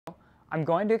I'm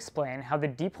going to explain how the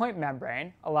dPoint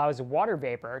membrane allows water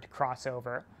vapor to cross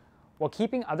over while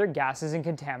keeping other gases and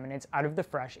contaminants out of the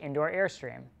fresh indoor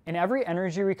airstream. In every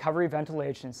energy recovery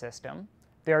ventilation system,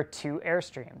 there are two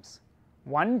airstreams.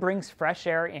 One brings fresh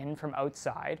air in from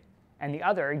outside, and the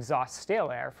other exhausts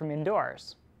stale air from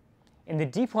indoors. In the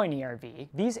dPoint ERV,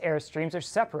 these airstreams are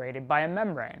separated by a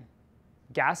membrane.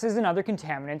 Gases and other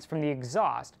contaminants from the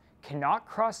exhaust cannot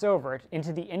cross over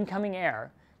into the incoming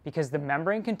air because the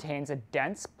membrane contains a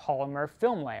dense polymer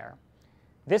film layer.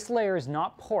 This layer is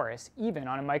not porous even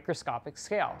on a microscopic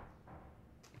scale.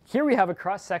 Here we have a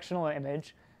cross-sectional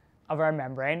image of our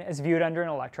membrane as viewed under an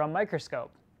electron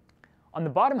microscope. On the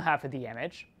bottom half of the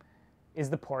image is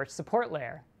the porous support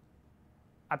layer.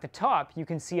 At the top, you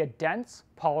can see a dense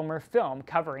polymer film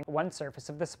covering one surface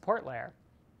of the support layer.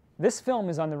 This film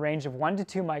is on the range of 1 to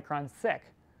 2 microns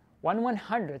thick,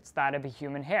 1/100th that of a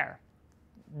human hair.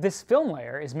 This film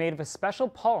layer is made of a special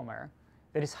polymer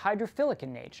that is hydrophilic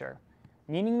in nature,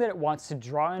 meaning that it wants to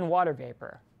draw in water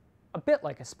vapor, a bit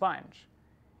like a sponge.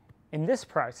 In this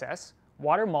process,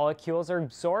 water molecules are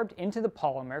absorbed into the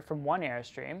polymer from one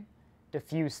airstream,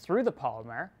 diffuse through the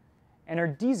polymer, and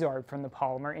are desorbed from the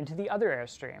polymer into the other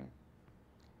airstream.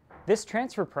 This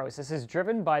transfer process is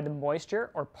driven by the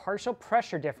moisture or partial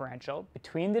pressure differential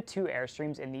between the two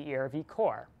airstreams in the ERV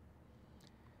core.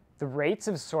 The rates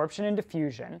of absorption and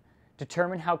diffusion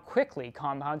determine how quickly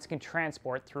compounds can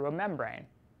transport through a membrane,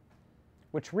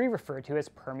 which we refer to as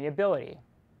permeability.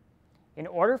 In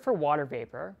order for water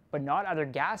vapor, but not other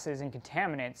gases and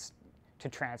contaminants, to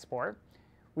transport,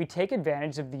 we take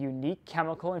advantage of the unique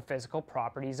chemical and physical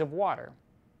properties of water.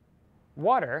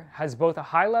 Water has both a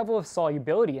high level of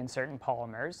solubility in certain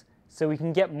polymers, so we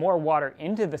can get more water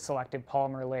into the selected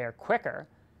polymer layer quicker,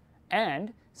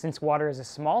 and since water is a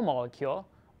small molecule,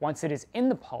 once it is in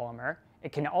the polymer,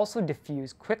 it can also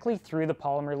diffuse quickly through the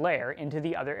polymer layer into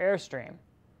the other airstream.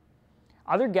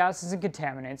 Other gases and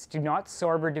contaminants do not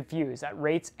sorb or diffuse at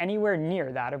rates anywhere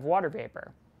near that of water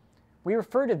vapor. We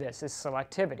refer to this as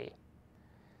selectivity.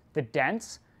 The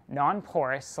dense,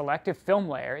 non-porous selective film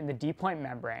layer in the dPoint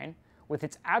membrane, with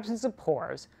its absence of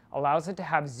pores, allows it to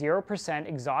have 0%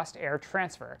 exhaust air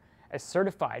transfer as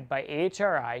certified by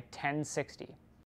AHRI 1060.